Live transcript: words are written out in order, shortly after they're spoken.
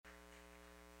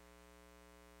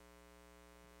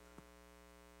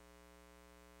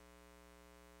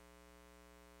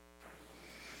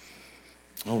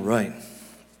All right.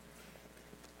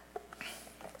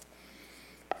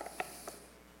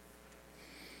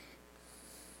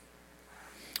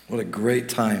 What a great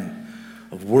time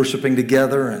of worshiping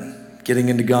together and getting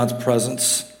into God's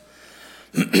presence.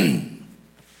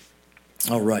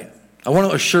 All right. I want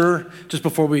to assure, just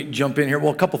before we jump in here,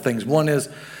 well, a couple things. One is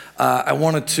I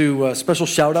wanted to special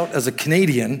shout out as a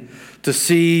Canadian to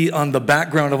see on the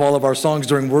background of all of our songs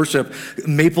during worship,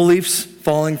 maple leafs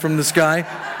falling from the sky.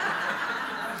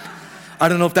 I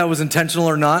don't know if that was intentional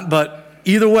or not, but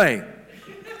either way,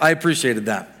 I appreciated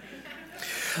that.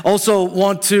 Also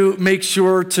want to make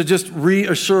sure to just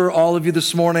reassure all of you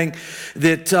this morning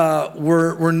that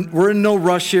we're in no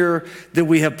rush here, that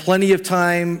we have plenty of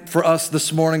time for us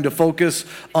this morning to focus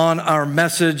on our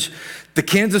message. The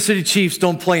Kansas City Chiefs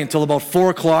don't play until about 4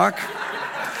 o'clock.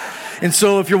 And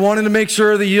so if you're wanting to make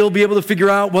sure that you'll be able to figure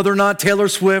out whether or not Taylor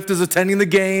Swift is attending the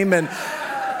game and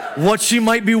what she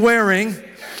might be wearing,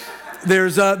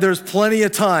 there's plenty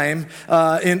of time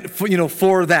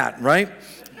for that, right?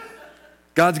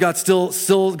 God's got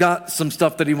still got some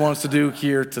stuff that he wants to do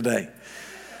here today.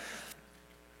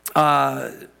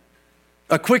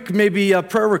 A quick maybe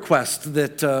prayer request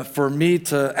that for me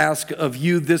to ask of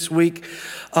you this week.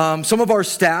 Some of our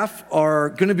staff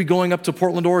are going to be going up to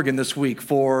Portland, Oregon this week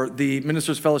for the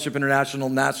Ministers Fellowship International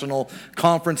National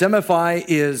Conference. MFI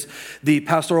is the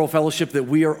pastoral fellowship that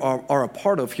we are a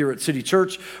part of here at City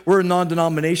Church. We're a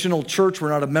non-denominational church.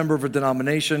 We're not a member of a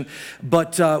denomination,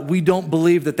 but we don't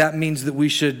believe that means that we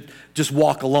should just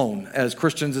walk alone as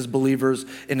Christians, as believers,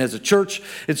 and as a church.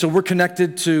 And so we're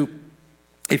connected to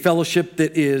a fellowship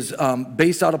that is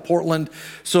based out of Portland.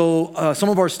 So some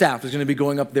of our staff is going to be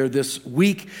going up there this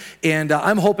week. And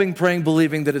I'm hoping, praying,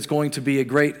 believing that it's going to be a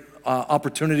great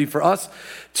opportunity for us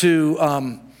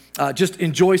to just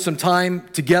enjoy some time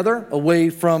together away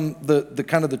from the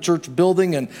kind of the church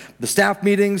building and the staff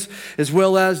meetings, as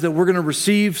well as that we're going to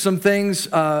receive some things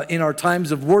in our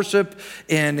times of worship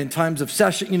and in times of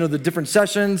session, the different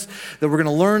sessions, that we're going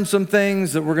to learn some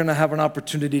things, that we're going to have an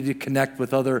opportunity to connect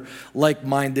with other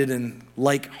like-minded and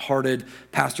like-hearted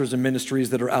pastors and ministries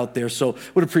that are out there. So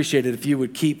would appreciate it if you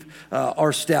would keep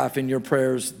our staff in your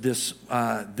prayers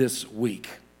this week.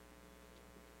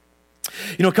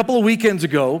 A couple of weekends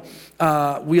ago,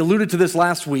 we alluded to this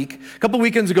last week. A couple of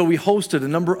weekends ago, we hosted a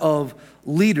number of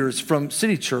leaders from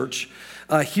City Church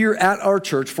here at our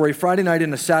church for a Friday night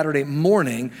and a Saturday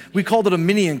morning. We called it a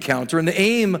mini encounter, and the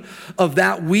aim of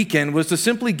that weekend was to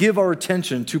simply give our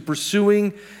attention to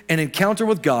pursuing an encounter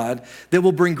with God that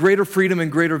will bring greater freedom and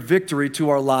greater victory to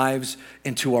our lives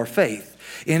and to our faith.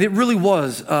 And it really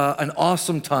was an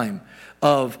awesome time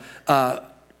of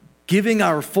giving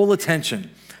our full attention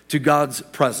to God's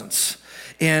presence.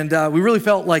 And we really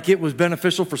felt like it was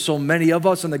beneficial for so many of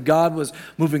us, and that God was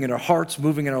moving in our hearts,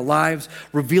 moving in our lives,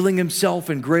 revealing himself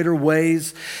in greater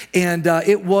ways. And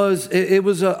it was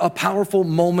a powerful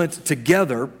moment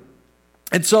together.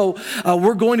 And so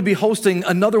we're going to be hosting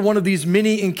another one of these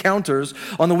mini encounters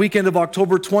on the weekend of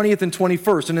October 20th and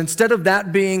 21st. And instead of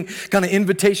that being kind of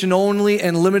invitation only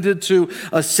and limited to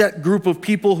a set group of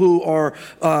people who are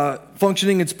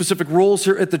functioning in specific roles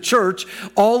here at the church,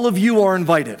 all of you are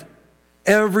invited.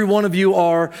 Every one of you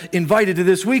are invited to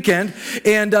this weekend,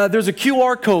 and there's a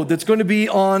QR code that's going to be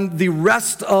on the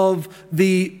rest of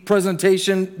the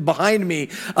presentation behind me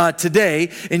today,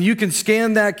 and you can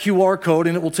scan that QR code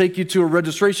and it will take you to a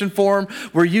registration form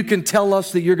where you can tell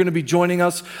us that you're going to be joining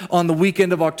us on the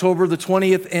weekend of October the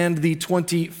 20th and the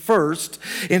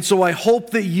 21st. And so I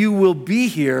hope that you will be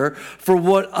here for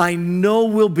what I know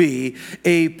will be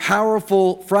a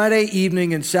powerful Friday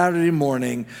evening and Saturday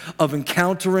morning of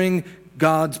encountering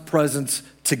God's presence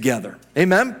together.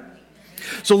 Amen?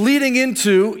 So leading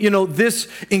into, this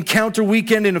encounter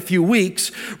weekend in a few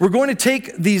weeks, we're going to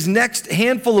take these next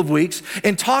handful of weeks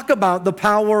and talk about the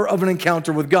power of an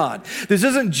encounter with God. This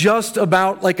isn't just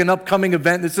about like an upcoming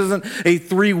event. This isn't a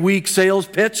 3-week sales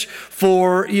pitch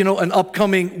for, an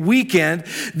upcoming weekend.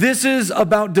 This is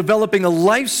about developing a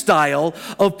lifestyle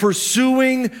of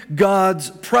pursuing God's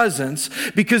presence,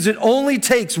 because it only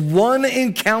takes one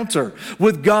encounter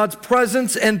with God's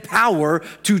presence and power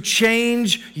to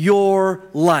change your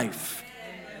life.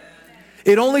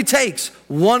 It only takes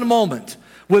one moment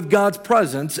with God's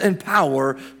presence and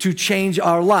power to change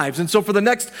our lives. And so for the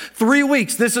next 3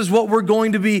 weeks, this is what we're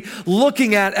going to be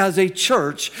looking at as a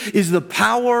church, is the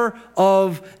power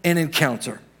of an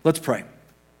encounter. Let's pray.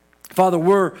 Father,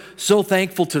 we're so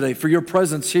thankful today for your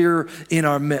presence here in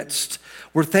our midst.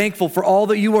 We're thankful for all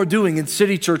that you are doing in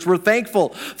City Church. We're thankful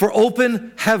for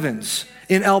open heavens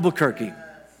in Albuquerque.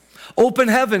 Open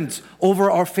heavens over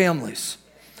our families.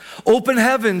 Open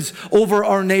heavens over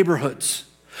our neighborhoods.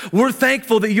 We're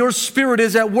thankful that your Spirit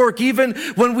is at work even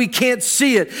when we can't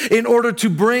see it in order to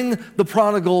bring the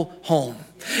prodigal home,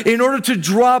 in order to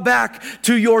draw back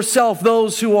to yourself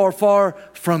those who are far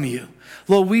from you.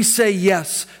 Lord, we say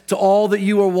yes to all that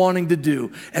you are wanting to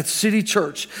do at City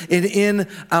Church and in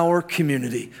our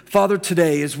community. Father,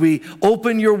 today as we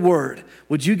open your word,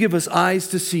 would you give us eyes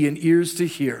to see and ears to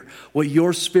hear what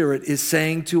your Spirit is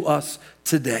saying to us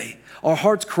today? Our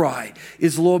heart's cry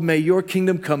is, Lord, may your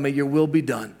kingdom come, may your will be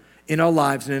done in our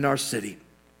lives and in our city.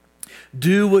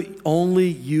 Do what only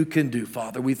you can do,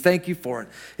 Father. We thank you for it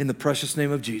in the precious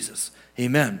name of Jesus.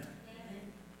 Amen.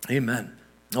 Amen.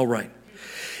 All right.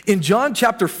 In John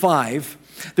chapter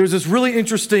 5, there's this really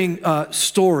interesting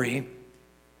story,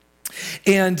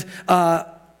 and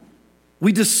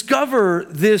we discover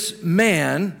this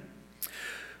man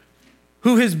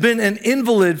who has been an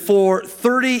invalid for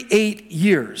 38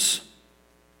 years.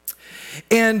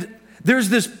 And there's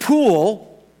this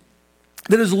pool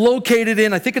that is located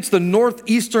in, I think it's the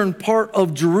northeastern part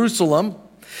of Jerusalem.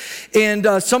 And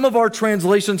some of our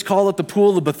translations call it the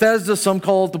Pool of Bethesda. Some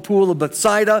call it the Pool of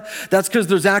Bethsaida. That's because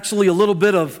there's actually a little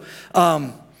bit of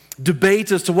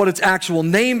debate as to what its actual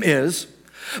name is.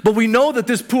 But we know that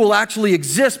this pool actually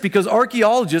exists because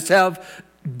archaeologists have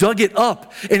dug it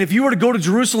up. And if you were to go to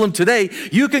Jerusalem today,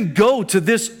 you can go to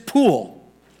this pool.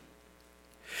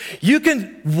 You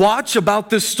can watch about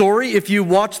this story if you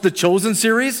watch the Chosen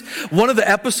series. One of the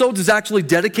episodes is actually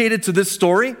dedicated to this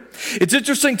story. It's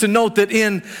interesting to note that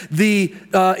in the,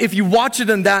 if you watch it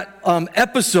in that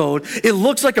episode, it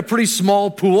looks like a pretty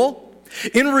small pool.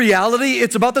 In reality,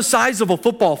 it's about the size of a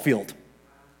football field.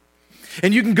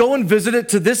 And you can go and visit it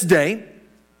to this day.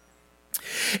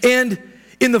 And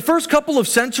in the first couple of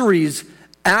centuries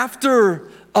after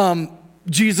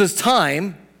Jesus'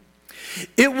 time,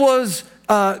 it was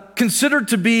considered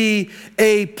to be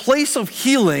a place of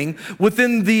healing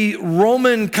within the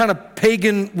Roman kind of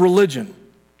pagan religion.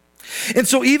 And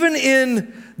so even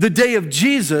in the day of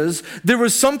Jesus, there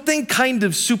was something kind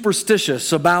of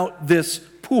superstitious about this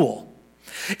pool.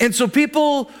 And so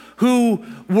people who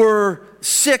were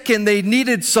sick and they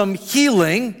needed some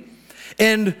healing,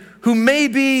 and who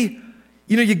maybe,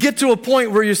 you get to a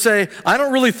point where you say, I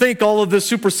don't really think all of this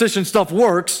superstition stuff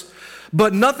works,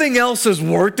 but nothing else has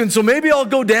worked, and so maybe I'll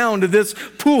go down to this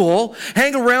pool,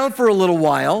 hang around for a little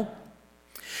while.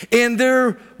 And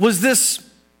there was this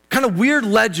kind of weird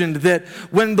legend that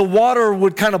when the water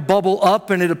would kind of bubble up,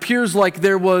 and it appears like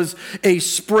there was a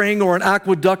spring or an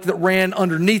aqueduct that ran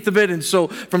underneath of it, and so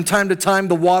from time to time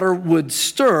the water would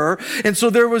stir. And so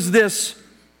there was this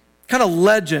kind of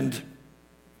legend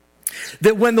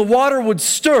that when the water would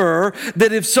stir,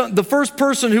 that if the first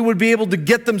person who would be able to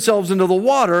get themselves into the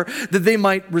water, that they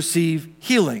might receive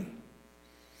healing.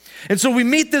 And so we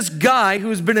meet this guy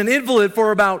who's been an invalid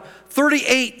for about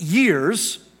 38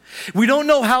 years. We don't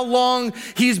know how long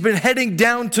he's been heading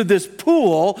down to this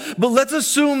pool, but let's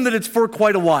assume that it's for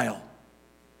quite a while.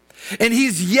 And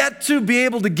he's yet to be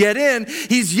able to get in.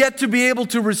 He's yet to be able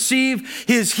to receive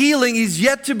his healing. He's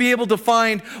yet to be able to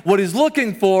find what he's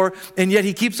looking for. And yet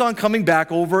he keeps on coming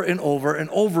back over and over and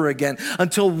over again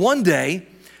until one day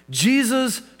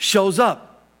Jesus shows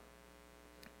up.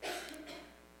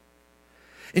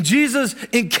 And Jesus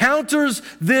encounters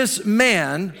this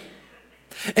man,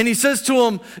 and he says to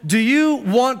him, do you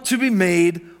want to be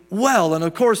made well? And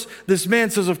of course, this man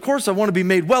says, of course I want to be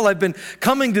made well. I've been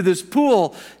coming to this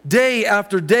pool day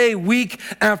after day, week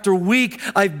after week.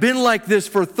 I've been like this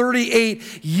for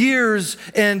 38 years,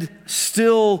 and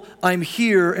still I'm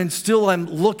here, and still I'm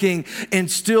looking, and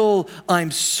still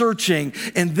I'm searching.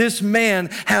 And this man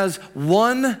has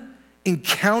one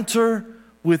encounter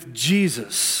with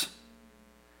Jesus,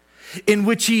 in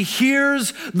which he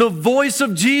hears the voice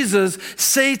of Jesus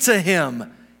say to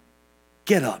him,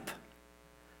 get up,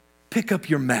 pick up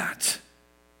your mat.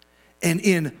 And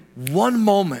in one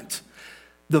moment,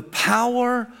 the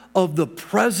power of the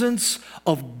presence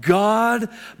of God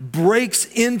breaks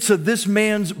into this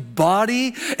man's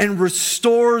body and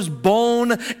restores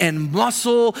bone and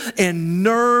muscle and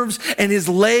nerves, and his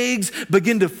legs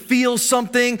begin to feel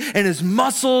something, and his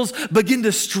muscles begin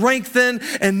to strengthen.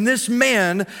 And this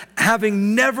man,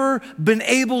 having never been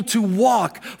able to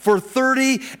walk for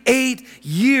 38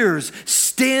 years,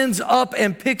 stands up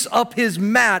and picks up his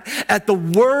mat at the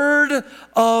word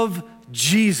of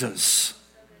Jesus.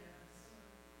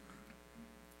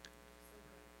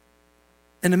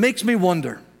 And it makes me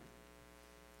wonder,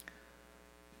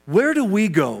 where do we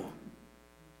go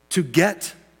to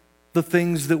get the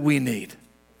things that we need?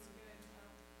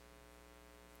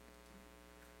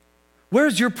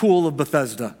 Where's your pool of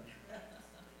Bethesda?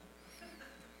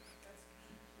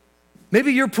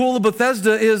 Maybe your pool of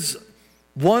Bethesda is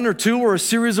one or two or a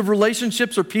series of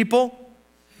relationships or people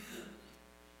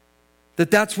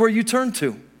that's where you turn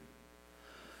to.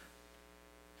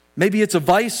 Maybe it's a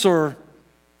vice or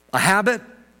a habit.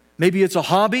 Maybe it's a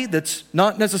hobby that's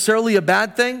not necessarily a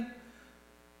bad thing,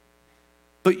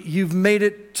 but you've made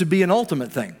it to be an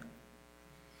ultimate thing.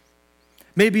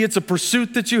 Maybe it's a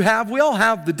pursuit that you have. We all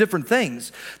have the different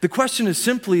things. The question is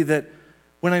simply that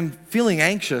when I'm feeling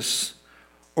anxious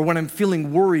or when I'm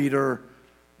feeling worried or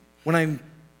when I'm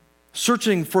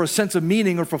searching for a sense of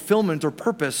meaning or fulfillment or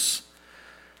purpose,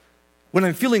 when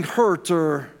I'm feeling hurt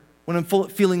or when I'm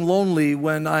feeling lonely,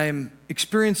 when I'm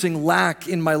experiencing lack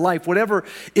in my life, whatever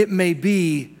it may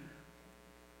be,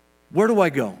 where do I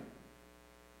go?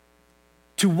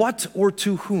 To what or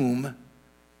to whom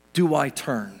do I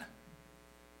turn?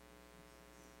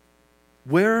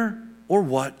 Where or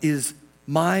what is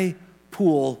my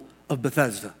pool of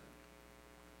Bethesda?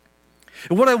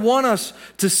 And what I want us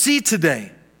to see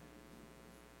today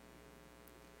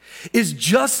is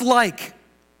just like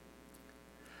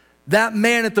that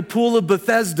man at the pool of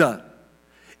Bethesda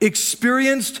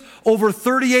experienced over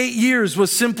 38 years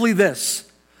was simply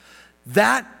this: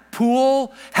 that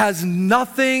pool has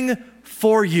nothing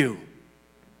for you,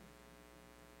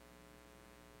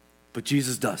 but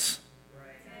Jesus does.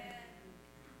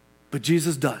 But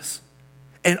Jesus does.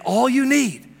 And all you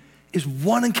need is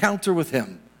one encounter with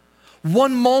him,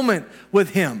 one moment with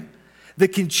him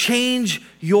that can change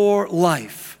your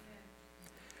life.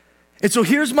 And so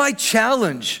here's my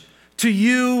challenge to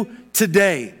you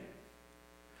today.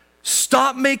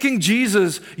 Stop making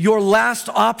Jesus your last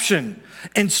option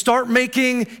and start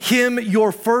making him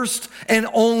your first and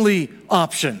only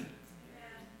option.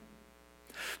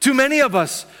 Too many of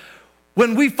us,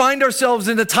 when we find ourselves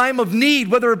in a time of need,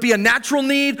 whether it be a natural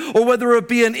need or whether it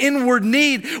be an inward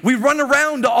need, we run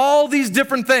around to all these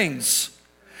different things.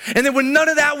 And then when none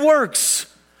of that works,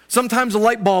 sometimes a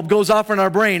light bulb goes off in our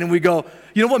brain and we go,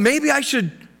 you know what, maybe I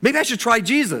should try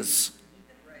Jesus.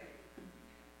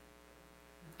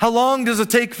 How long does it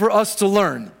take for us to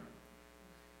learn?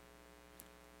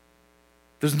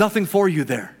 There's nothing for you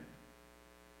there.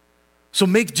 So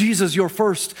make Jesus your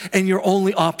first and your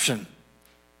only option,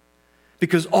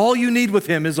 because all you need with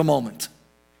him is a moment.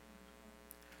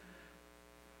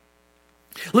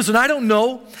 Listen, I don't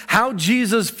know how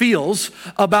Jesus feels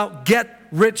about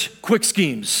get-rich-quick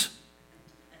schemes,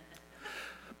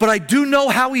 but I do know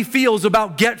how he feels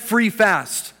about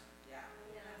get-free-fast.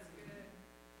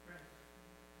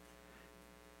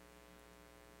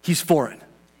 He's for it.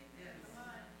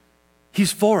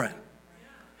 He's for it.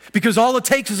 Because all it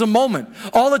takes is a moment.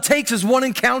 All it takes is one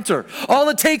encounter. All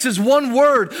it takes is one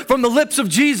word from the lips of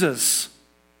Jesus.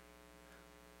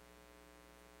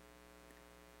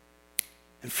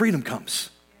 And freedom comes.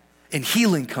 And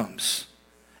healing comes.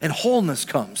 And wholeness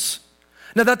comes.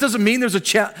 Now that doesn't mean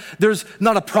there's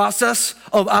not a process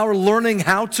of our learning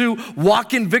how to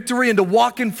walk in victory and to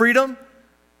walk in freedom.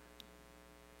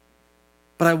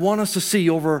 But I want us to see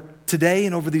over today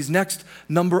and over these next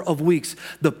number of weeks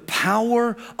the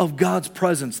power of God's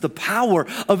presence, the power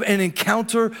of an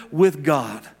encounter with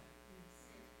God.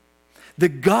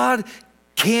 That God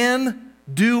can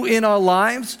do in our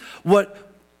lives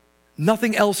what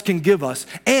nothing else can give us.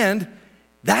 And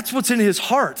that's what's in his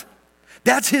heart.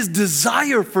 That's his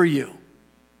desire for you,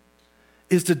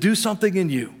 is to do something in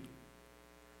you,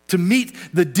 to meet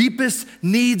the deepest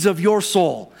needs of your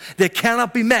soul that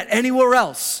cannot be met anywhere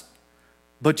else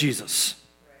but Jesus.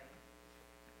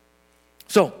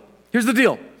 So, here's the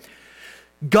deal.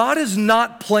 God is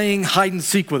not playing hide and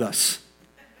seek with us.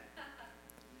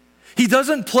 He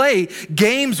doesn't play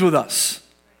games with us.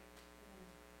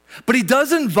 But he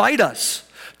does invite us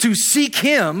to seek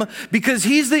him because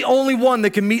he's the only one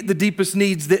that can meet the deepest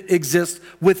needs that exist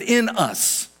within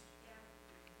us.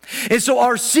 And so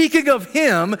our seeking of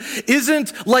him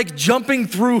isn't like jumping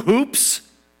through hoops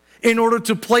in order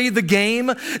to play the game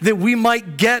that we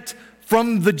might get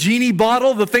from the genie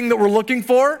bottle, the thing that we're looking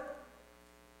for.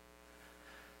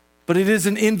 But it is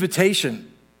an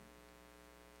invitation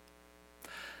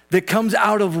that comes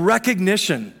out of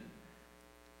recognition.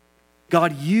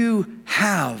 God, you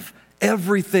have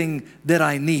everything that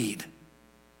I need.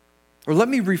 Or let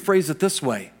me rephrase it this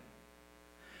way.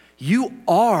 You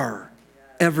are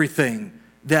everything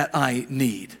that I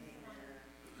need.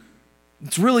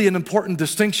 It's really an important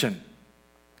distinction.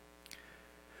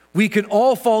 We can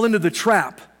all fall into the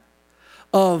trap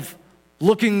of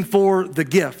looking for the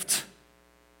gift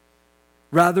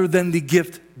rather than the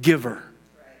gift giver.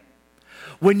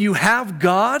 When you have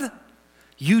God,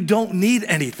 you don't need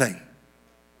anything,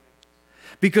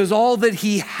 because all that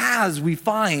he has we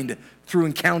find through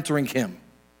encountering him.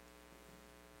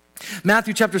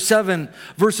 Matthew chapter 7,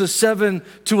 verses 7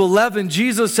 to 11,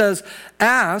 Jesus says,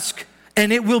 ask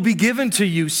and it will be given to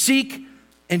you. Seek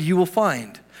and you will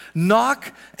find.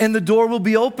 Knock and the door will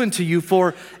be open to you.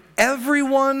 For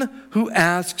everyone who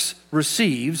asks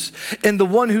receives, and the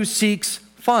one who seeks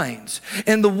finds.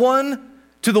 And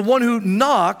to the one who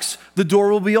knocks, the door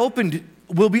will be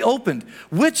opened.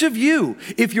 Which of you,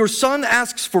 if your son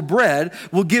asks for bread,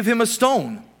 will give him a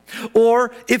stone?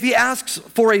 Or if he asks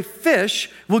for a fish,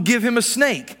 will give him a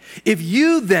snake? If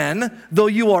you then, though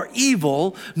you are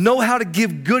evil, know how to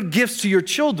give good gifts to your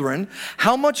children,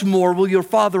 how much more will your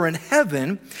Father in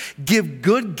heaven give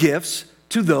good gifts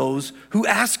to those who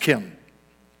ask him?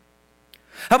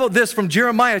 How about this from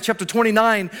Jeremiah chapter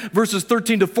 29, verses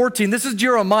 13 to 14? This is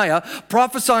Jeremiah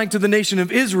prophesying to the nation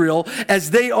of Israel as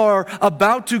they are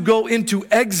about to go into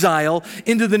exile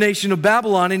into the nation of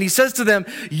Babylon. And he says to them,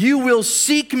 you will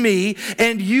seek me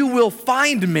and you will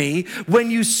find me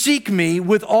when you seek me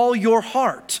with all your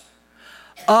heart.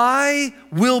 I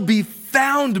will be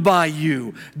found by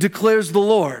you, declares the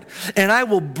Lord, and I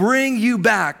will bring you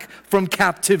back from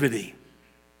captivity.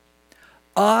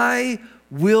 I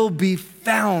will be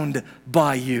found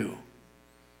by you.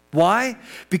 Why?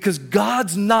 Because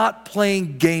God's not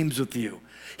playing games with you.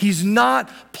 He's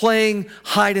not playing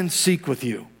hide and seek with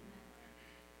you.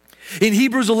 In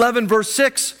Hebrews 11, verse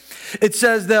 6, it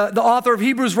says, the author of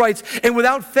Hebrews writes, and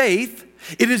without faith,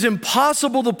 it is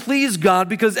impossible to please God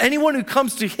because anyone who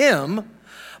comes to him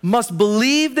must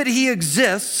believe that he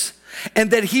exists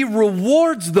and that he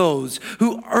rewards those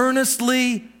who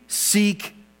earnestly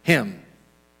seek him.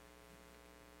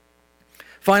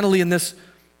 Finally, in this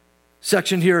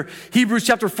section here, Hebrews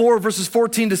chapter 4, verses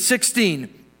 14 to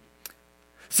 16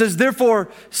 says, therefore,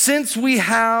 since we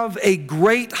have a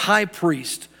great high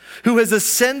priest who has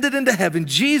ascended into heaven,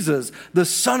 Jesus, the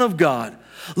Son of God,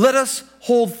 let us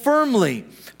hold firmly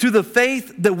to the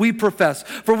faith that we profess.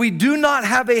 For we do not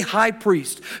have a high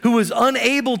priest who is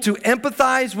unable to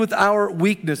empathize with our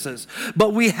weaknesses,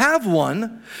 but we have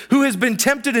one who has been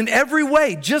tempted in every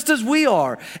way, just as we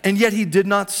are, and yet he did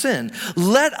not sin.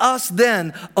 Let us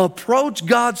then approach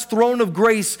God's throne of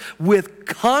grace with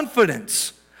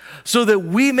confidence, so that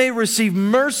we may receive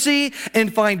mercy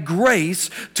and find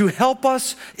grace to help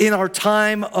us in our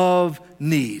time of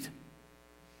need.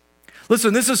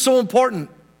 Listen, this is so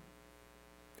important.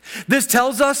 This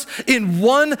tells us in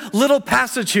one little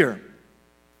passage here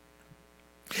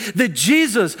that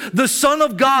Jesus, the Son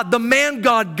of God, the man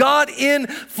God, God in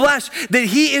flesh, that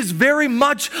he is very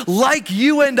much like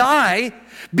you and I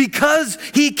because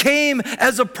he came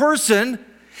as a person.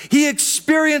 He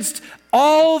experienced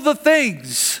all the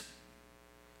things,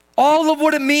 all of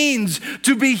what it means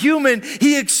to be human.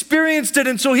 He experienced it,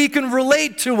 and so he can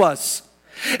relate to us.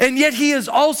 And yet he is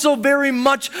also very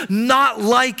much not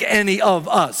like any of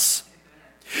us.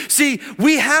 See,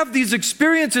 we have these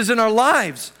experiences in our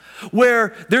lives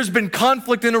where there's been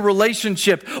conflict in a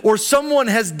relationship, or someone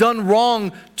has done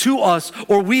wrong to us,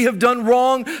 or we have done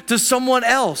wrong to someone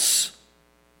else.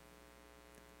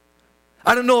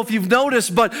 I don't know if you've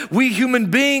noticed, but we human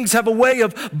beings have a way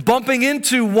of bumping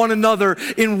into one another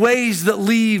in ways that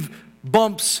leave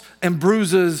bumps and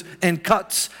bruises and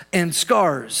cuts and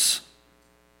scars.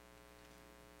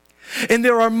 And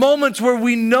there are moments where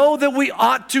we know that we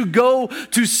ought to go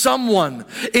to someone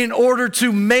in order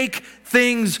to make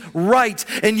things right,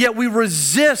 and yet we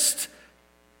resist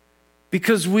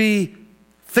because we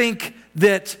think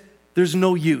that there's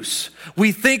no use.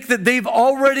 We think that they've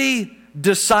already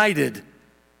decided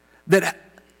that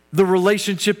the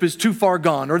relationship is too far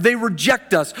gone, or they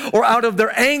reject us, or out of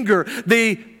their anger,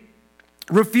 they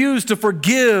refuse to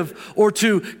forgive or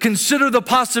to consider the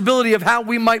possibility of how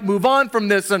we might move on from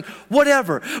this and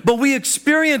whatever. But we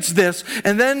experience this,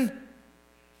 and then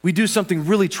we do something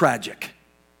really tragic.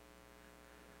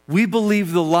 We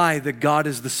believe the lie that God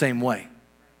is the same way.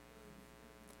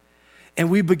 And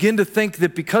we begin to think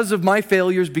that because of my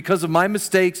failures, because of my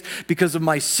mistakes, because of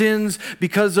my sins,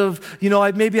 because of,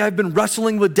 maybe I've been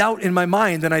wrestling with doubt in my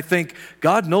mind, and I think,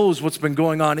 God knows what's been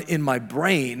going on in my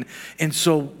brain, and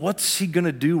so what's he going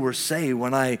to do or say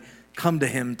when I come to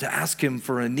him to ask him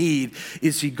for a need?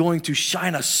 Is he going to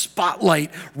shine a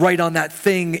spotlight right on that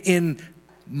thing in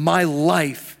my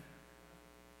life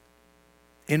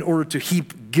in order to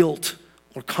heap guilt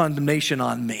or condemnation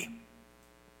on me?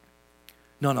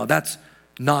 No, that's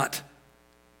not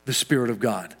the Spirit of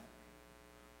God.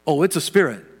 Oh, it's a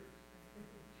spirit.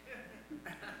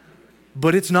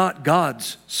 But it's not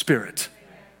God's Spirit.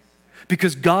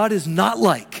 Because God is not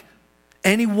like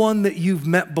anyone that you've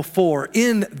met before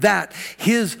in that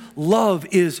his love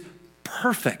is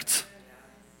perfect.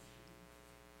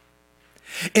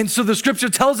 And so the scripture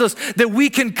tells us that we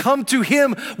can come to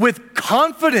him with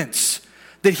confidence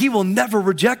that he will never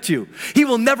reject you. He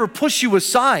will never push you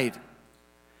aside.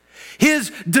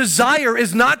 His desire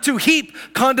is not to heap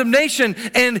condemnation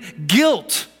and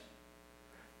guilt.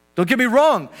 Don't get me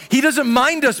wrong. He doesn't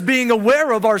mind us being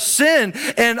aware of our sin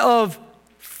and of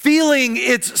feeling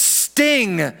its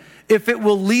sting if it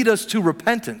will lead us to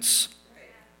repentance.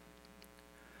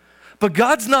 But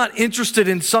God's not interested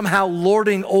in somehow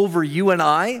lording over you and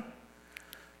I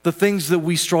the things that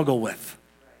we struggle with.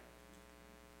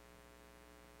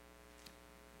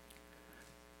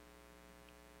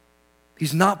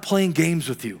 He's not playing games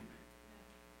with you.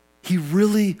 He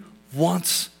really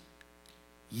wants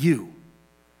you,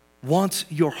 wants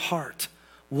your heart,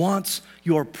 wants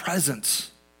your presence,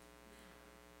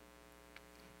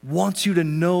 wants you to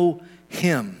know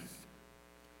him.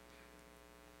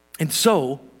 And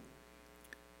so,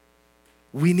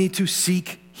 we need to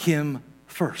seek him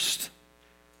first.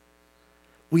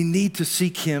 We need to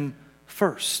seek him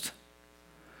first.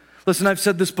 Listen, I've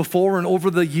said this before, and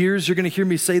over the years, you're going to hear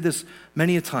me say this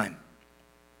many a time.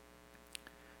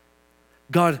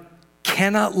 God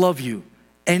cannot love you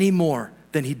any more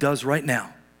than he does right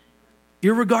now.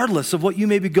 Irregardless of what you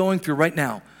may be going through right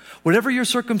now, whatever your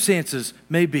circumstances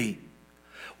may be,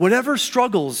 whatever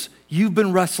struggles you've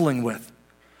been wrestling with,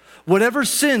 whatever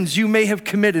sins you may have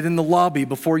committed in the lobby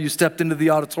before you stepped into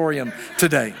the auditorium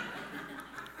today,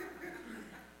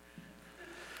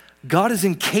 God is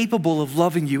incapable of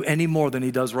loving you any more than he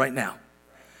does right now.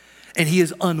 And he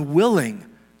is unwilling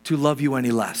to love you any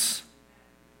less.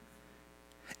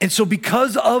 And so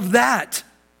because of that,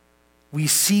 we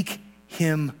seek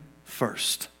him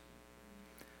first.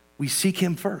 We seek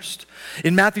him first.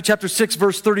 In Matthew chapter 6,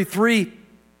 verse 33,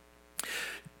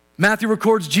 Matthew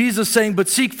records Jesus saying, "But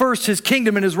seek first his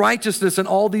kingdom and his righteousness, and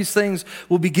all these things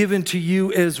will be given to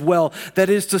you as well." That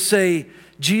is to say,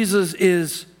 Jesus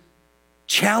is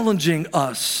challenging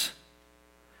us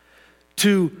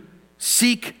to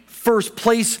seek first,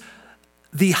 place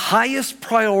the highest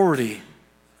priority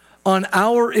on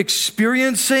our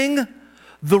experiencing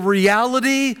the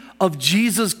reality of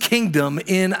Jesus' kingdom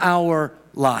in our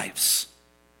lives.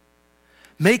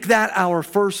 Make that our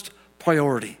first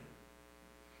priority.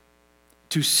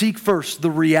 To seek first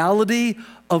the reality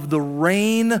of the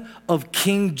reign of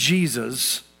King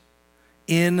Jesus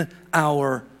in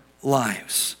our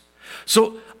lives.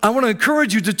 So I want to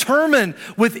encourage you, determine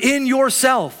within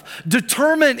yourself,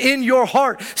 determine in your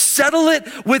heart, settle it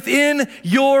within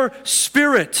your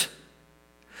spirit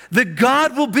that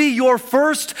God will be your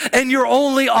first and your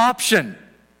only option.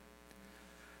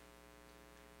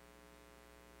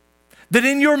 That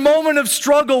in your moment of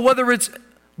struggle, whether it's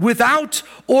without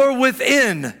or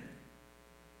within,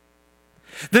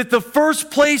 that the first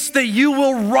place that you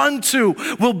will run to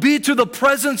will be to the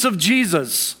presence of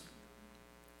Jesus.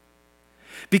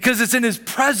 Because it's in his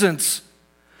presence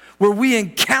where we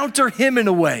encounter him in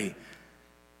a way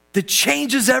that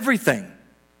changes everything.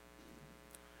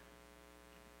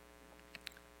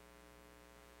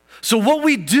 So what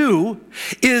we do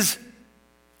is,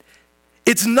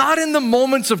 it's not in the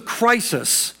moments of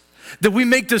crisis that we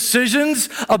make decisions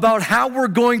about how we're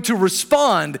going to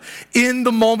respond in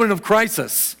the moment of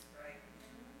crisis.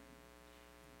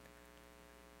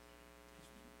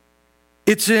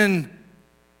 It's in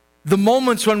the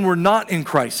moments when we're not in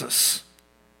crisis,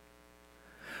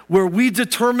 where we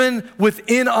determine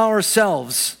within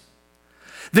ourselves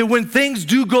that when things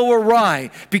do go awry,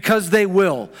 because they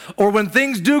will, or when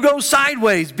things do go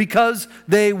sideways, because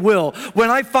they will, when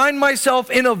I find myself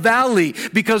in a valley,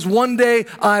 because one day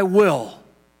I will,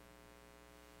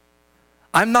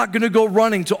 I'm not going to go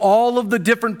running to all of the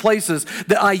different places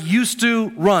that I used to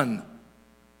run.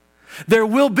 There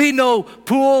will be no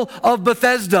pool of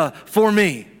Bethesda for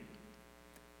me.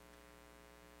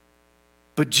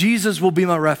 But Jesus will be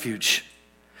my refuge.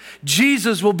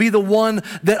 Jesus will be the one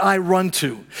that I run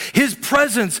to. His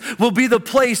presence will be the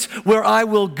place where I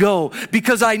will go,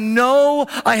 because I know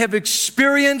I have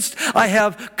experienced, I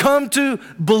have come to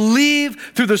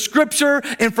believe through the scripture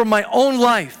and from my own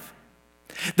life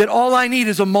that all I need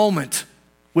is a moment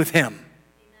with him.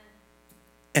 Amen.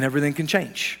 And everything can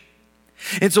change.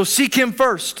 And so seek him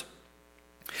first.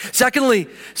 Secondly,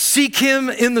 seek him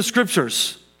in the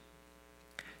scriptures.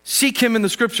 Seek him in the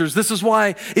scriptures. This is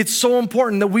why it's so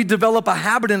important that we develop a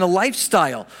habit and a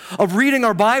lifestyle of reading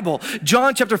our Bible.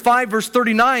 John chapter 5, verse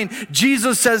 39,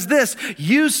 Jesus says this: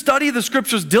 "You study the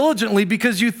scriptures diligently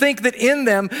because you think that in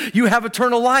them you have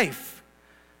eternal life.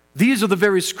 These are the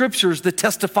very scriptures that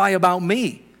testify about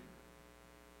me."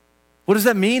 What does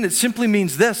that mean? It simply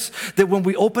means this, that when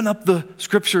we open up the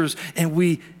scriptures and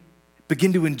we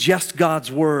begin to ingest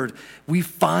God's word, we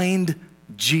find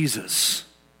Jesus.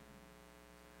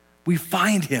 We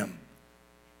find him.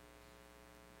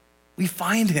 We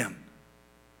find him.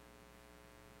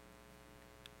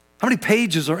 How many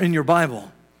pages are in your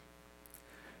Bible?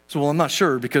 So, well, I'm not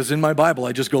sure, because in my Bible,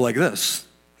 I just go like this.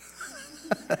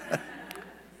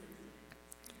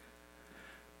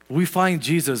 We find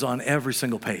Jesus on every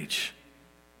single page.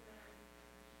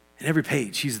 In every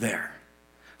page, he's there.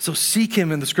 So seek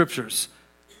him in the scriptures.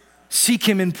 Seek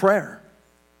him in prayer.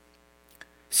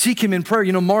 Seek him in prayer.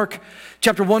 You know, Mark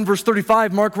chapter 1, verse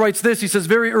 35, Mark writes this. He says,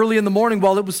 very early in the morning,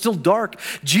 while it was still dark,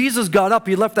 Jesus got up.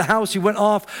 He left the house. He went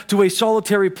off to a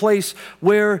solitary place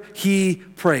where he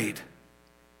prayed.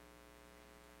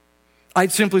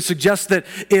 I'd simply suggest that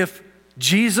if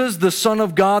Jesus, the Son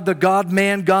of God, the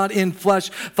God-man, God in flesh,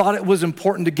 thought it was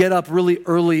important to get up really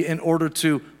early in order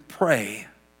to pray,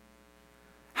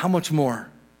 how much more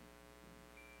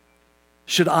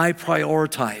should I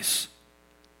prioritize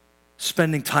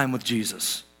spending time with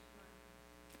Jesus?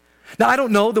 Now, I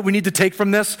don't know that we need to take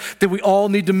from this that we all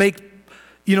need to make,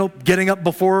 getting up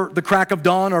before the crack of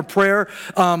dawn or prayer.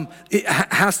 It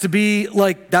has to be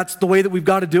like that's the way that we've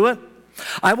got to do it.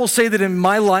 I will say that in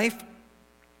my life,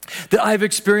 that I've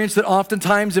experienced that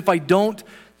oftentimes if I don't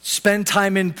spend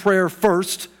time in prayer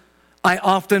first, I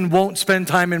often won't spend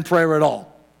time in prayer at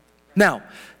all. Now,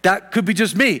 that could be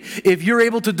just me. If you're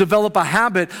able to develop a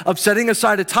habit of setting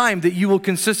aside a time that you will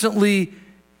consistently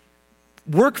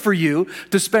work for you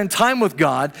to spend time with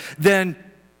God, then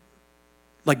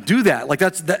do that.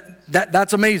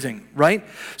 That's amazing, right?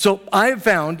 So I have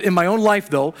found in my own life,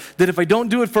 though, that if I don't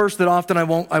do it first, that often I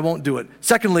won't do it.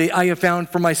 Secondly, I have found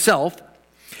for myself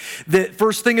that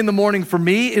first thing in the morning for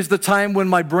me is the time when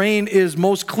my brain is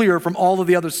most clear from all of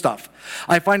the other stuff.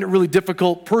 I find it really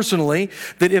difficult personally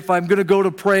that if I'm going to go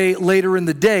to pray later in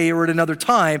the day or at another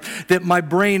time, that my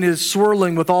brain is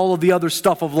swirling with all of the other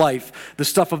stuff of life, the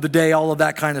stuff of the day, all of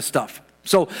that kind of stuff.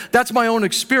 So that's my own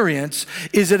experience,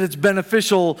 is that it's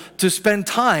beneficial to spend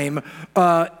time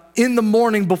in the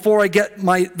morning before I get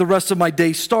the rest of my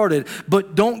day started.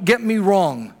 But don't get me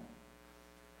wrong.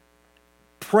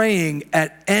 Praying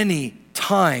at any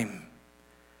time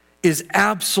is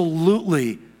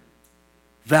absolutely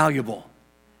valuable,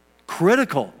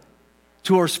 critical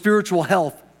to our spiritual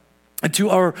health and to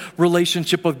our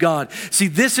relationship with God. See,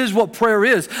 this is what prayer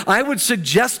is. I would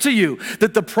suggest to you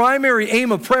that the primary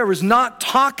aim of prayer is not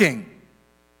talking.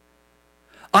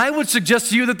 I would suggest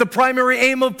to you that the primary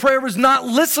aim of prayer is not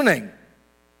listening,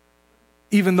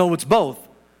 even though it's both.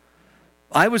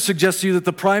 I would suggest to you that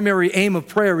the primary aim of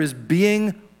prayer is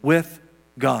being with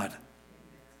God.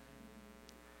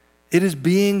 It is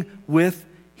being with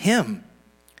him.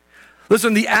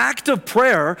 Listen, the act of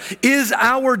prayer is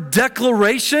our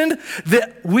declaration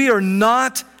that we are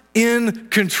not in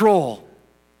control.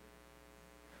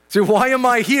 See, why am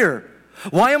I here?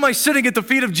 Why am I sitting at the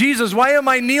feet of Jesus? Why am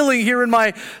I kneeling here in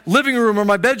my living room or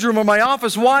my bedroom or my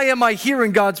office? Why am I here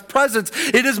in God's presence?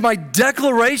 It is my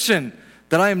declaration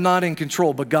that I am not in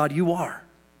control, but God, you are.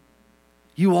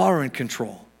 You are in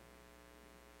control.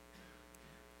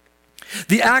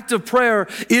 The act of prayer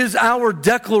is our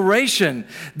declaration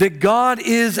that God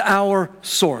is our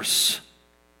source,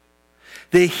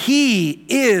 that he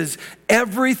is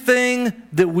everything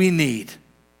that we need,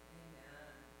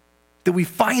 that we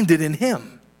find it in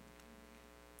him.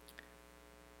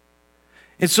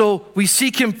 And so we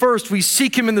seek him first. We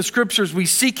seek him in the scriptures. We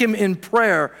seek him in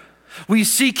prayer. We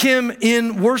seek him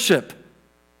in worship.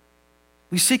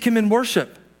 We seek him in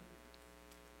worship.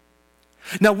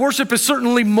 Now, worship is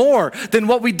certainly more than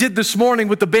what we did this morning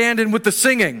with the band and with the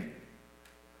singing,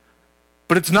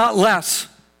 but it's not less.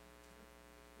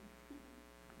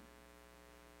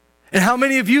 And how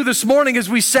many of you this morning, as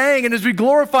we sang and as we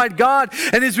glorified God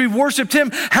and as we worshiped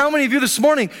him, how many of you this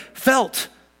morning felt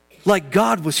like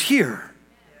God was here?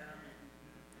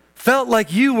 Felt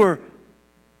like you were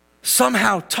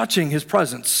somehow touching his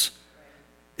presence,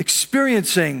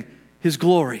 experiencing his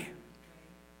glory?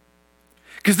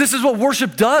 Because this is what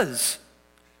worship does.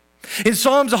 In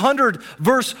Psalms 100,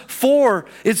 verse 4,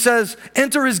 it says,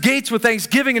 enter his gates with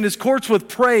thanksgiving and his courts with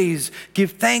praise.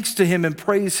 Give thanks to him and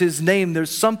praise his name. There's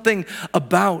something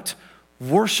about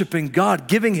worshiping God,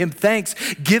 giving him thanks,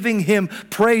 giving him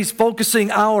praise, focusing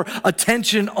our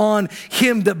attention on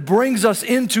him that brings us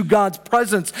into God's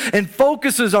presence and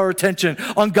focuses our attention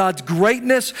on God's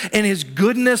greatness and his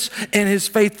goodness and his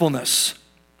faithfulness.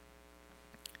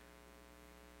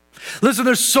 Listen,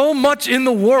 there's so much in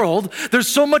the world, there's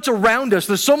so much around us,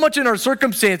 there's so much in our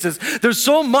circumstances, there's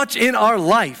so much in our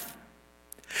life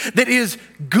that is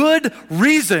good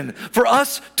reason for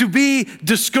us to be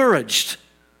discouraged.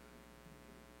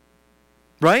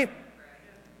 right?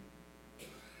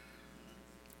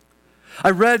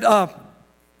 I read,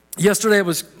 yesterday I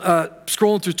was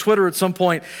scrolling through Twitter at some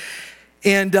point,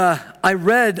 and I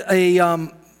read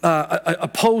a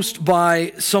post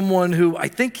by someone who I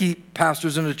think he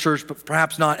pastors in a church, but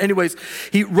perhaps not. Anyways,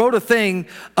 he wrote a thing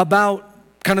about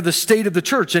kind of the state of the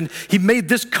church, and he made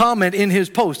this comment in his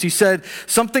post. He said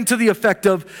something to the effect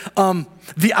of,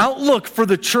 the outlook for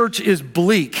the church is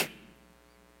bleak.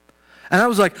 And I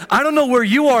was like, I don't know where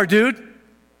you are, dude.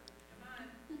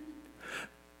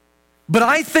 But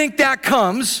I think that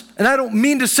comes, and I don't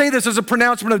mean to say this as a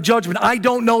pronouncement of judgment. I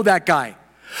don't know that guy.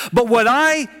 But what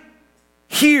I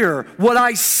hear, what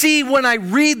I see when I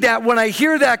read that, when I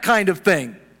hear that kind of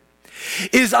thing,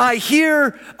 is I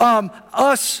hear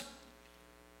us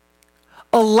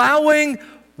allowing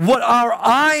what our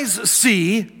eyes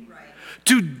see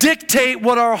to dictate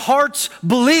what our hearts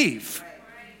believe.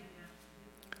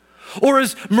 Or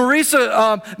as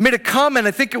Marisa made a comment,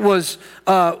 I think it was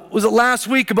it last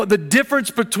week, about the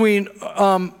difference between,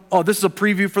 this is a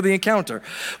preview for the encounter,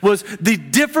 was the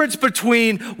difference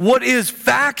between what is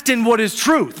fact and what is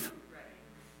truth.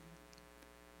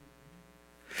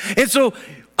 And so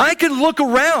I could look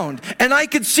around and I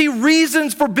could see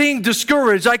reasons for being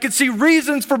discouraged. I could see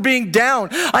reasons for being down.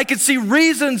 I could see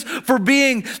reasons for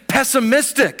being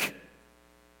pessimistic.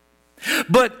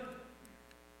 But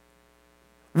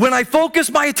when I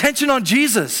focus my attention on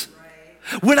Jesus,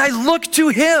 when I look to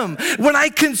Him, when I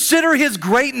consider His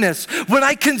greatness, when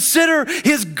I consider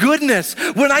His goodness,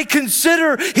 when I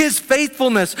consider His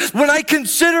faithfulness, when I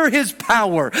consider His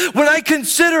power, when I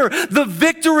consider the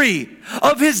victory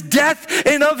of His death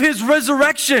and of His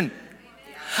resurrection,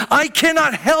 I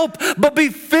cannot help but be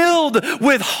filled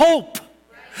with hope,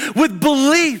 with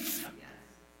belief,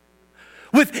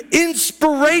 with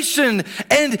inspiration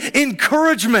and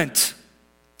encouragement.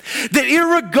 That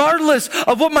irregardless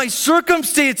of what my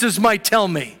circumstances might tell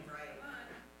me,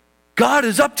 God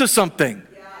is up to something.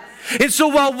 And so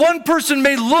while one person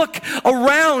may look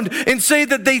around and say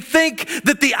that they think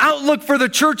that the outlook for the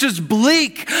church is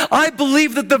bleak, I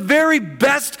believe that the very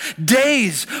best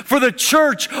days for the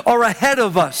church are ahead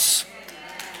of us.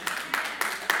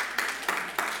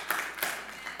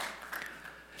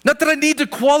 Not that I need to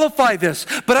qualify this,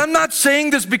 but I'm not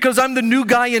saying this because I'm the new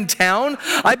guy in town.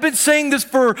 I've been saying this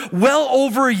for well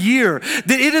over a year,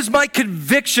 that it is my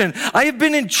conviction. I have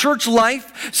been in church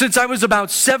life since I was about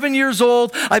 7 years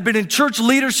old. I've been in church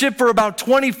leadership for about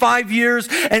 25 years,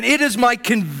 and it is my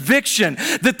conviction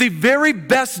that the very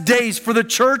best days for the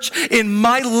church in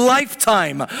my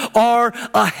lifetime are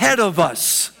ahead of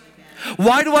us.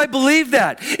 Why do I believe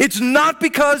that? It's not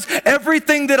because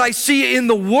everything that I see in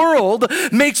the world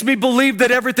makes me believe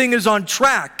that everything is on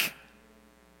track.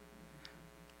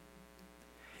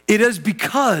 It is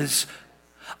because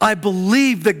I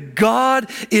believe that God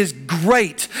is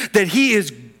great, that He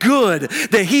is good,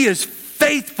 that He is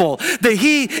faithful, that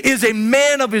He is a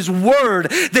man of His word,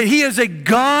 that He is a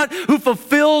God who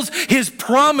fulfills His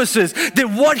promises, that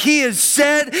what He has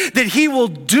said, that He will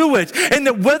do it, and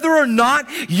that whether or not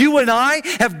you and I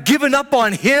have given up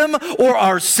on Him or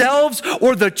ourselves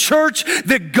or the church,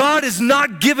 that God has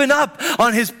not given up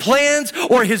on His plans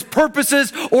or His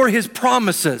purposes or His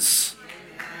promises.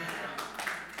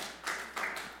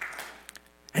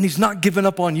 And He's not given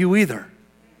up on you either.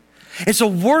 And so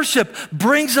worship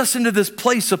brings us into this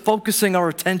place of focusing our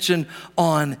attention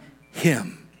on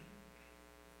Him.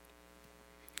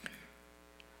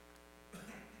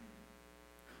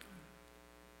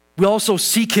 We also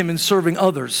seek Him in serving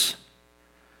others.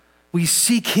 We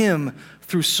seek Him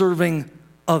through serving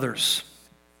others.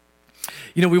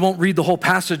 You know, we won't read the whole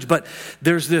passage, but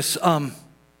there's this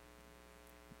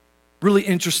really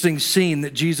interesting scene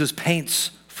that Jesus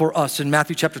paints for us in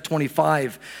Matthew chapter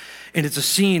 25. And it's a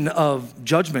scene of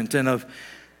judgment and of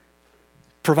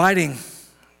providing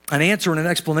an answer and an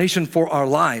explanation for our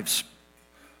lives.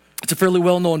 It's a fairly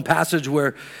well-known passage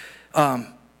where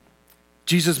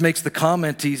Jesus makes the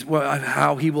comment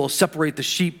how He will separate the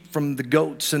sheep from the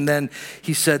goats. And then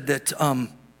He said that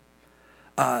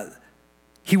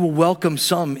He will welcome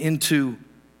some into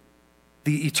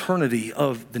the eternity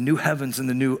of the new heavens and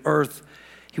the new earth.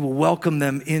 He will welcome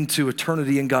them into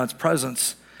eternity in God's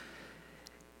presence.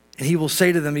 And He will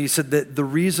say to them, He said that the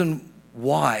reason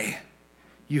why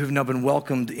you have now been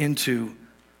welcomed into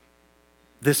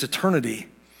this eternity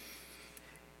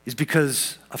is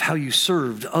because of how you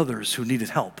served others who needed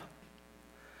help.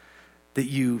 That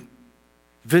you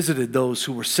visited those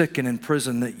who were sick and in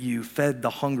prison, that you fed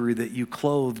the hungry, that you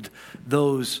clothed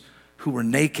those who were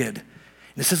naked.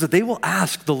 And it says that they will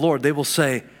ask the Lord, they will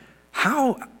say,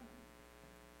 how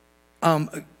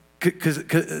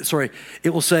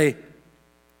it will say,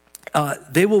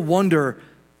 they will wonder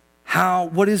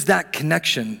what is that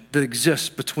connection that exists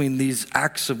between these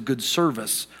acts of good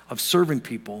service, of serving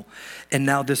people, and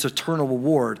now this eternal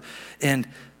reward. And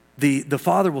the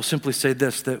Father will simply say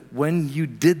this, that when you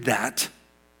did that,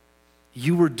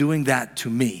 you were doing that to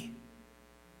me.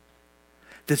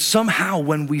 That somehow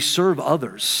when we serve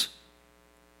others,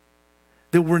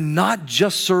 that we're not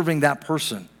just serving that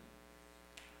person,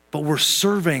 but we're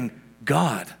serving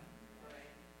God.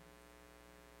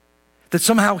 That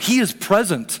somehow He is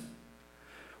present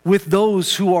with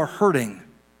those who are hurting,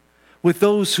 with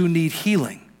those who need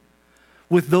healing,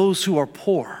 with those who are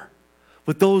poor,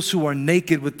 with those who are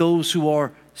naked, with those who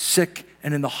are sick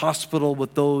and in the hospital,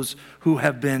 with those who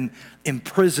have been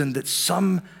imprisoned, that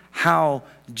somehow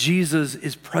Jesus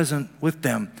is present with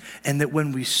them, and that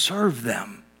when we serve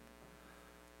them,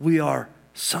 we are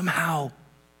somehow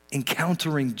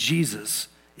encountering Jesus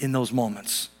in those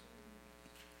moments.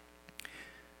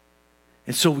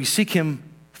 And so we seek Him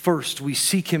first. We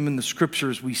seek Him in the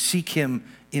scriptures. We seek Him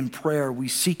in prayer. We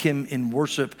seek Him in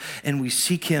worship. And we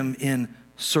seek Him in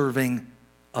serving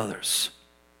others.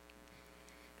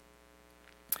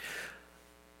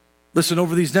 Listen,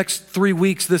 over these next 3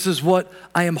 weeks, this is what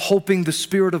I am hoping the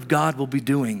Spirit of God will be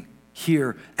doing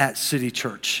here at City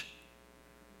Church.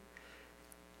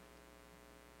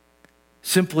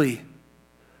 Simply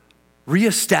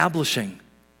reestablishing,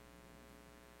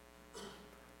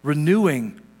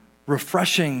 renewing,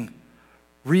 refreshing,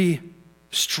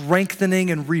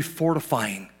 re-strengthening, and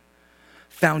refortifying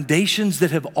foundations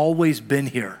that have always been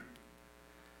here.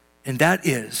 And that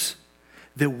is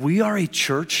that we are a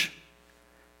church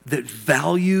that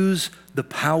values the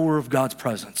power of God's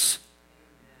presence.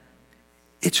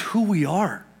 It's who we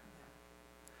are.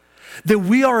 That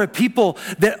we are a people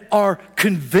that are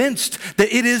convinced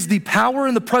that it is the power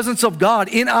and the presence of God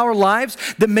in our lives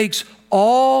that makes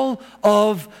all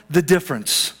of the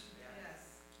difference.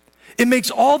 It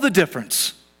makes all the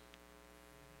difference.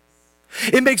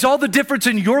 It makes all the difference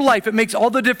in your life. It makes all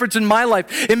the difference in my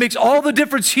life. It makes all the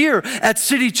difference here at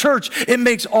City Church. It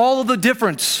makes all of the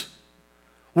difference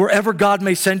wherever God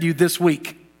may send you this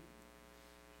week.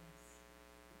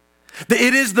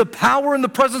 It is the power and the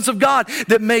presence of God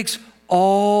that makes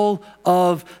all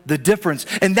of the difference.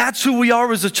 And that's who we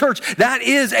are as a church. That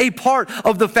is a part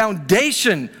of the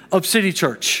foundation of City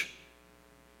Church.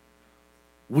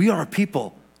 We are a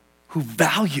people who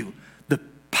value the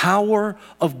power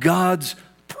of God's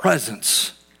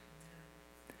presence.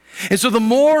 And so the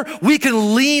more we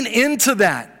can lean into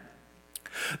that,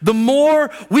 the more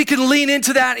we can lean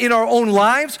into that in our own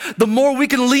lives, the more we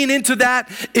can lean into that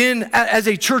as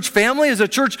a church family, as a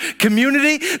church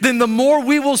community, then the more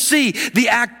we will see the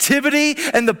activity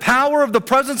and the power of the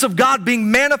presence of God being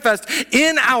manifest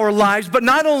in our lives, but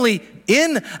not only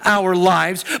in our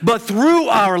lives, but through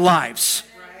our lives.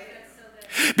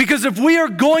 Because if we are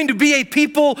going to be a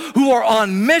people who are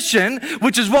on mission,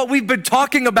 which is what we've been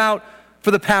talking about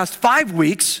for the past 5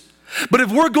 weeks, but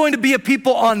if we're going to be a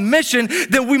people on mission,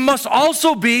 then we must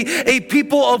also be a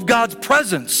people of God's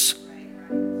presence.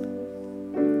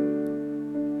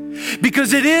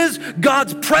 Because it is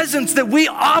God's presence that we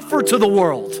offer to the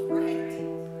world.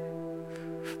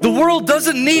 The world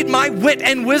doesn't need my wit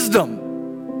and wisdom.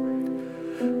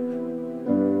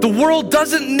 The world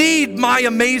doesn't need my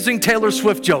amazing Taylor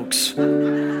Swift jokes.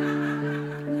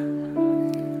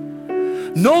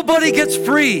 Nobody gets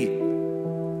free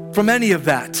from any of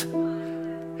that.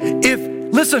 If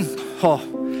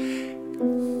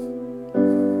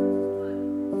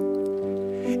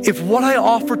what I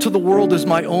offer to the world is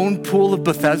my own pool of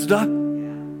Bethesda,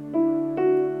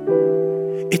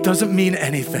 it doesn't mean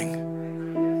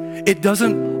anything. It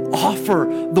doesn't offer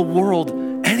the world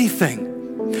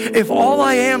anything. If all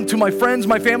I am to my friends,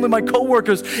 my family, my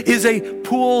coworkers is a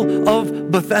pool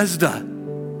of Bethesda,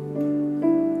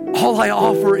 all I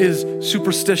offer is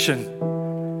superstition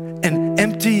and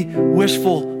empty,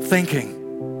 wishful thinking.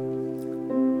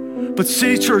 But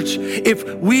City Church, if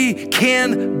we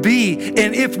can be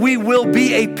and if we will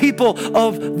be a people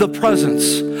of the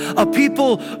presence, a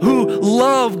people who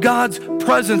love God's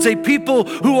presence, a people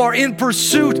who are in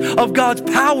pursuit of God's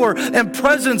power and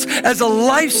presence as a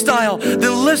lifestyle,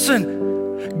 then listen,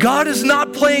 God is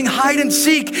not playing hide and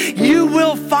seek. You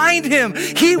will find Him.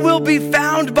 He will be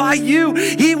found by you.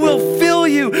 He will fill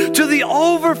you to the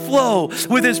overflow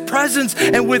with His presence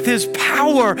and with His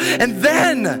power. And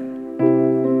then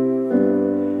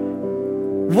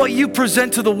what you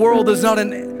present to the world is not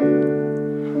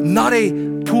a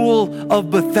pool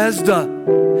of Bethesda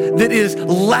that is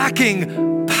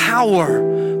lacking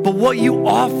power, But what you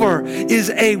offer is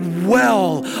a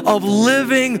well of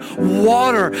living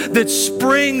water that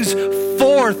springs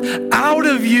forth out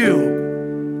of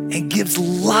you and gives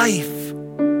life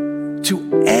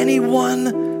to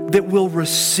anyone that will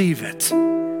receive it.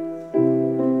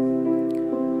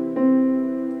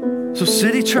 So,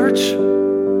 City Church,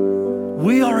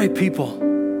 we are a people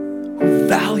who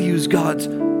values God's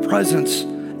presence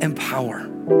and power.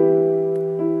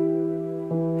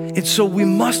 And so we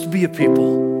must be a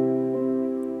people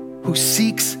who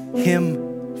seeks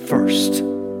Him first,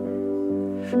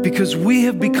 because we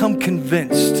have become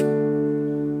convinced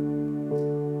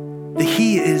that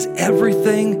He is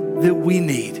everything that we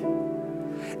need,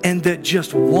 and that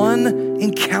just one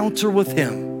encounter with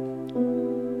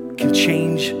Him can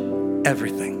change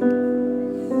everything.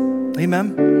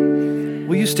 Amen.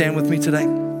 Will you stand with me today?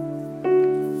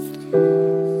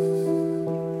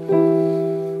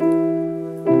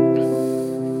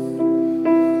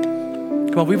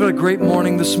 Come on, we've had a great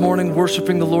morning this morning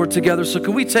worshiping the Lord together. So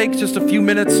can we take just a few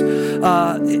minutes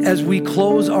as we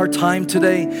close our time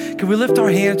today? Can we lift our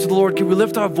hands to the Lord? Can we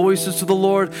lift our voices to the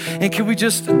Lord? And can we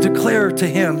just declare to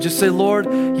Him, just say, Lord,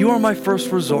 you are my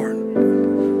first resort.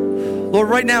 Lord,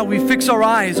 right now we fix our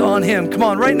eyes on Him. Come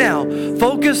on, right now,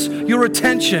 focus your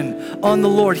attention on the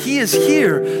Lord. He is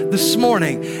here this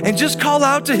morning. And just call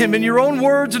out to Him in your own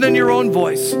words and in your own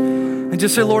voice. And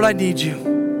just say, Lord, I need you.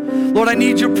 Lord, I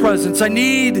need your presence. I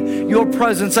need your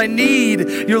presence. I need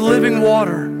your living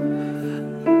water.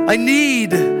 I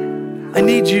need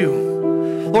you.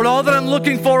 Lord, all that I'm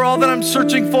looking for, all that I'm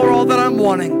searching for, all that I'm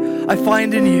wanting, I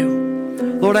find in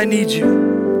you. Lord, I need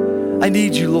you. I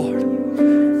need you, Lord.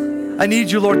 I need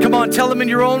you, Lord. Come on, tell Him in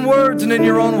your own words and in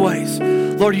your own ways.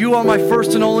 Lord, you are my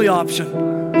first and only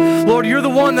option. Lord, you're the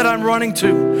one that I'm running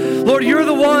to. Lord, you're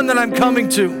the one that I'm coming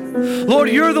to. Lord,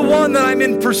 you're the one that I'm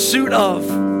in pursuit of.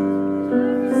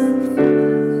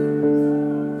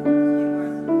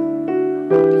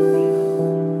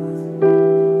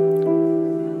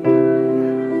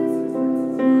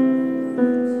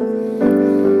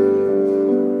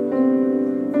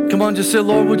 Come on, just say,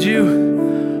 Lord, would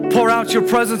you pour out your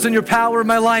presence and your power in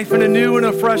my life in a new and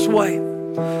a fresh way?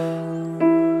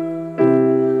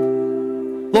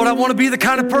 Lord, I want to be the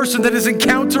kind of person that is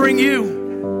encountering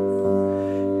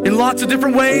you in lots of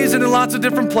different ways and in lots of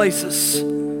different places.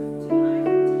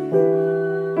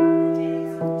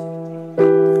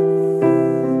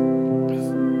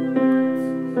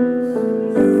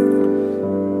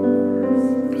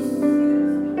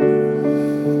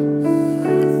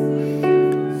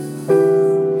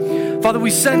 Father,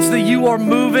 we sense that you are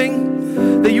moving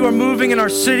in our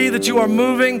city, that you are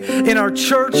moving in our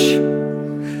church,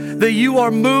 that you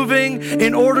are moving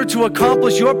in order to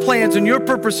accomplish your plans and your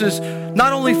purposes,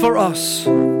 not only for us,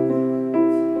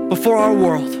 but for our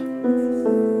world.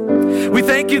 We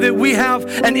thank you that we have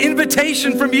an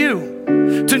invitation from you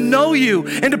to know you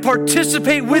and to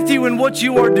participate with you in what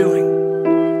you are doing.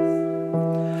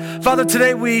 Father,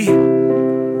 today we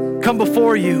come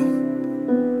before you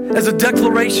as a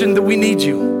declaration that we need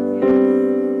you.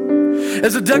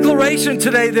 As a declaration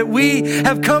today that we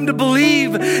have come to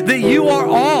believe that you are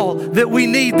all that we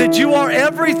need, that you are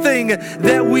everything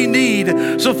that we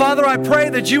need. So Father, I pray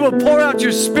that you will pour out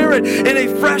your Spirit in a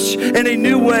fresh and a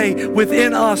new way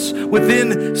within us,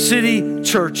 within City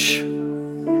Church.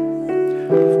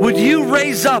 Would you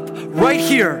raise up right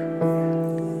here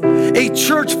a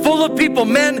church full of people,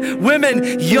 men,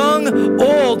 women, young,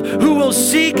 old, who will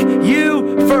seek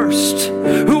you first,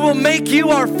 who will make you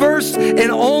our first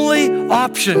and only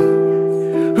option,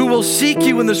 who will seek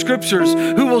you in the scriptures,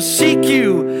 who will seek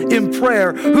you in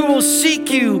prayer, who will seek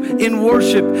you in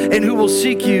worship, and who will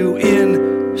seek you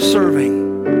in serving.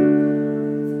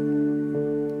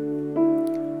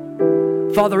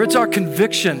 Father, it's our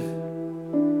conviction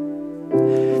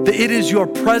that it is your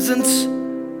presence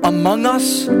among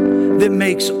us that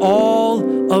makes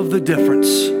all of the difference.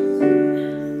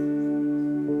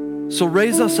 So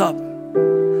raise us up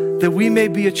that we may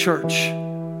be a church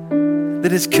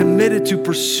that is committed to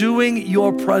pursuing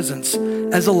your presence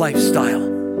as a lifestyle.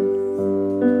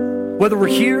 Whether we're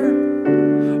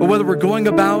here or whether we're going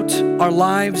about our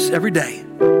lives every day.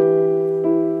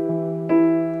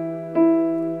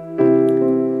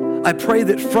 I pray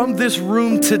that from this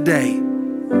room today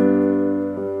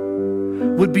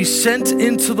would be sent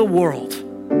into the world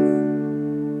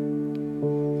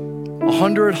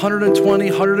 100, 120,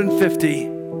 150,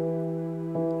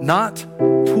 not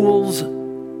pools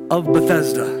of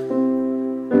Bethesda,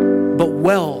 but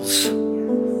wells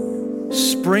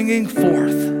springing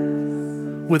forth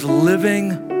with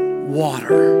living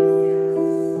water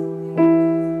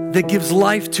that gives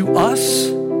life to us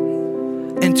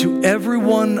and to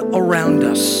everyone around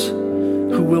us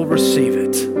who will receive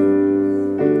it.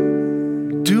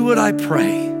 Do it, I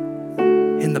pray,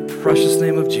 in the precious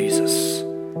name of Jesus.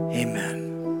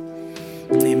 Amen.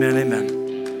 Amen,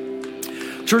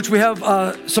 amen. Church, we have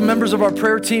some members of our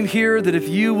prayer team here that if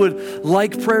you would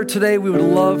like prayer today, we would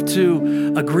love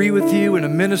to agree with you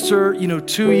and minister,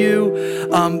 to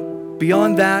you.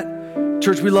 Beyond that,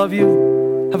 church, we love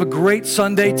you. Have a great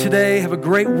Sunday today. Have a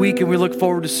great week, and we look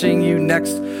forward to seeing you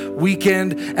next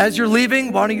weekend. As you're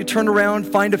leaving, why don't you turn around,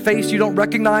 find a face you don't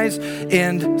recognize,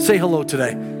 and say hello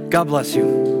today. God bless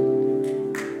you.